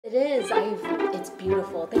It is. It's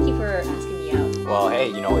beautiful. Thank you for asking me out. Well, hey,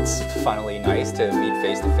 you know, it's finally nice to meet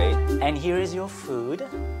face to face. And here is your food.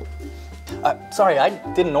 Sorry, I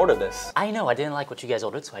didn't order this. I know, I didn't like what you guys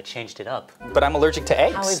ordered, so I changed it up. But I'm allergic to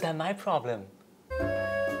eggs. How is that my problem?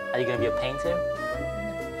 Are you gonna be a pain too?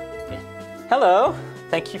 Yeah. Hello.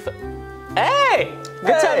 Thank you for... Hey!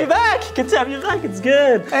 Good to have you back! Good to have you back, it's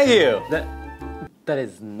good. Thank you. That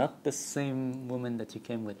is not the same woman that you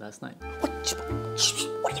came with last night.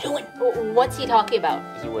 What are you doing? What's he talking about?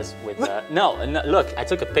 He was with... No, look, I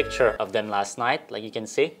took a picture of them last night, like you can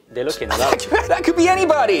see. They look in love. That could be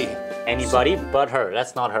anybody. Anybody but her,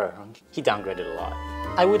 that's not her. He downgraded a lot.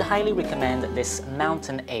 I would highly recommend this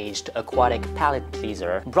mountain-aged aquatic palate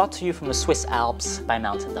pleaser brought to you from the Swiss Alps by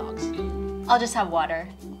Mountain Dogs. I'll just have water.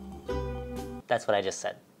 That's what I just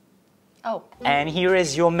said. Oh. And here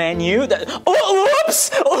is your menu. Oh,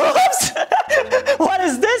 whoops! Whoops! What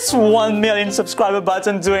is this 1 million subscriber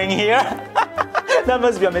button doing here? That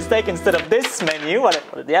must be a mistake instead of this menu.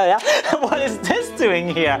 Yeah. What is this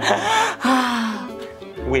doing here?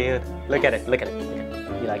 Weird. Look at it, look at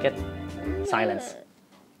it. You like it? Silence.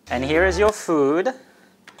 And here is your food.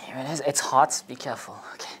 Here it is. It's hot. Be careful.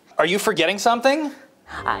 Okay. Are you forgetting something?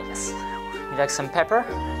 Ah, yes. You like some pepper?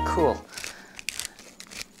 Cool.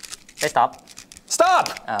 Hey, stop. Stop!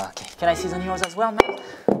 Okay. Can I season yours as well, man?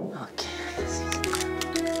 Okay.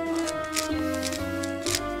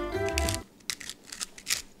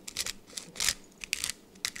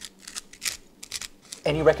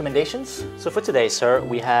 Any recommendations? So for today, sir,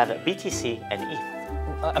 we have BTC and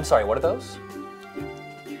ETH. I'm sorry, what are those?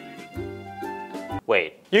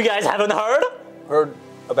 Wait, you guys haven't heard? Heard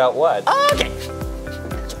about what? Okay.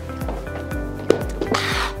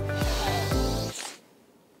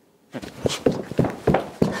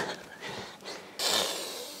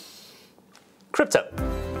 Crypto.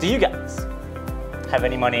 Do you guys have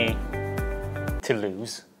any money to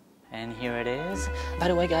lose? And here it is. By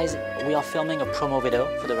the way, guys, we are filming a promo video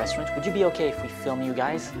for the restaurant. Would you be okay if we film you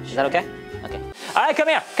guys? Is that okay? Okay. All right, come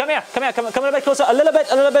here, come a little bit closer, a little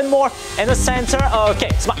bit more in the center. Okay,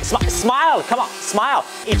 smile, come on, smile.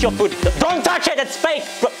 Eat your food. Don't touch it, it's fake.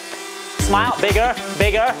 Smile, bigger.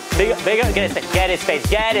 Get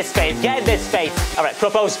his face. All right,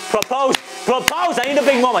 propose. I need a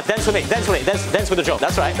big moment. Dance with me, dance with the joke.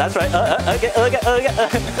 That's right. Okay.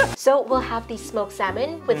 So we'll have the smoked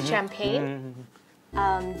salmon with champagne.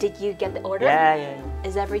 Did you get the order? Yeah.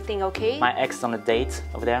 Is everything okay? My ex is on a date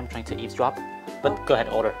over there. I'm trying to eavesdrop. But go ahead,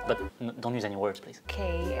 order. But don't use any words, please.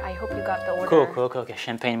 Okay, I hope you got the order. Cool. Okay,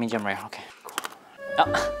 champagne, medium rare. Okay, cool.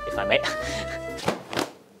 Oh, if I may.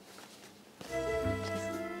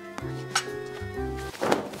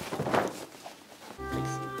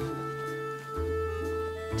 Please.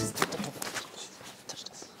 Just touch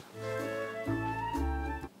this.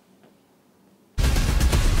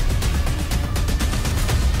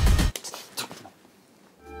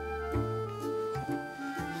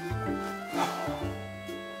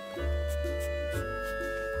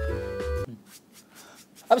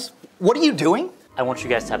 What are you doing? I want you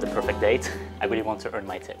guys to have the perfect date. I really want to earn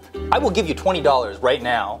my tip. I will give you $20 right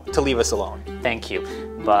now to leave us alone. Thank you,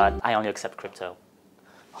 but I only accept crypto.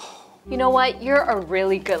 You know what? You're a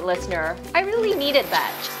really good listener. I really needed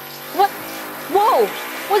that. What? Whoa!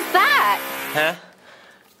 What's that? Huh?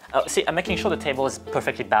 Oh, see, I'm making sure the table is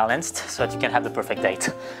perfectly balanced so that you can have the perfect date.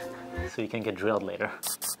 So you can get drilled later.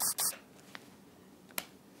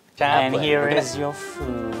 And here is your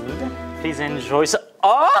food. Please enjoy.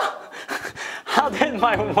 Oh! How did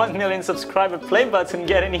my 1 million subscriber play button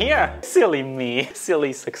get in here? Silly me,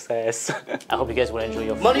 silly success. I hope you guys will enjoy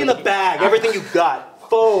your food. Money in the bag, everything you got.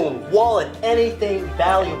 Phone, wallet, anything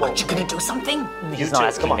valuable. Aren't you gonna do something? He's not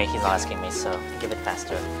asking me, so give it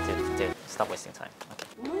faster. Dude, stop wasting time.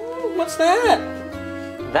 Okay. Ooh, what's that?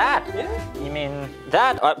 That? Yeah. You mean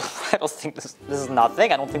that? I don't think this is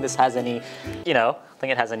nothing. I don't think this has any, I don't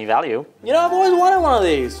think it has any value. You know, I've always wanted one of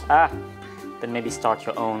these. Then maybe start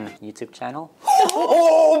your own YouTube channel.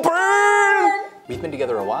 Oh, burn! We've been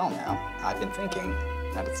together a while now. I've been thinking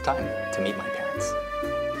that it's time to meet my parents.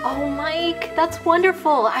 Oh, Mike, that's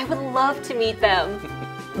wonderful. I would love to meet them.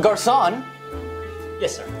 Garçon,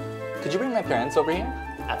 Yes, sir. could you bring my parents over here?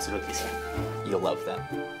 Absolutely, sir. You'll love them.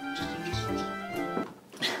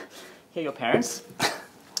 Here are your parents.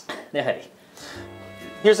 They're heavy.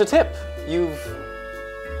 Here's a tip. You've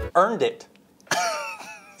earned it.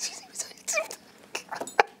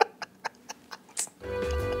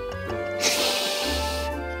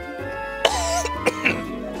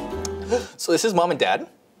 So this is Mom and Dad.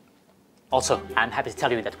 Also, I'm happy to tell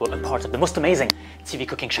you that we're a part of the most amazing TV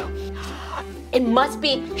cooking show. It must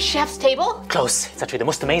be Chef's Table? Close. It's actually the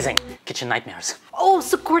most amazing kitchen nightmares. Oh,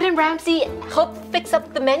 so Gordon Ramsay helped fix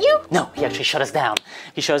up the menu? No, he actually shut us down.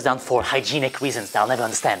 He shut us down for hygienic reasons that I'll never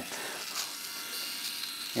understand.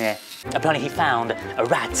 Yeah. Apparently he found a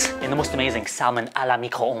rat in the most amazing salmon à la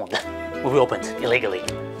micro-ondes, where we opened illegally.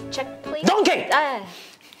 Check, please. Donkey!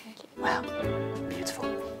 Wow. Beautiful.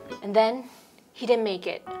 And then he didn't make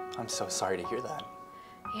it. I'm so sorry to hear that.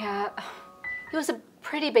 Yeah, he was a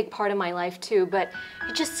pretty big part of my life too, but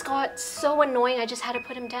he just got so annoying I just had to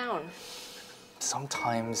put him down.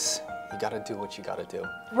 Sometimes you gotta do what you gotta do.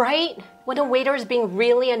 Right? When a waiter is being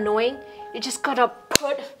really annoying, you just gotta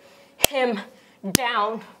put him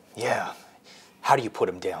down. Yeah. How do you put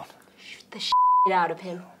him down? Shoot the shit out of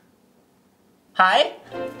him. Hi.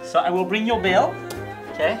 So I will bring your bill.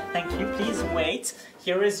 Okay, thank you. Please wait.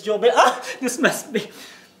 Here is your bill. Ah, this must be.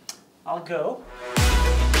 I'll go.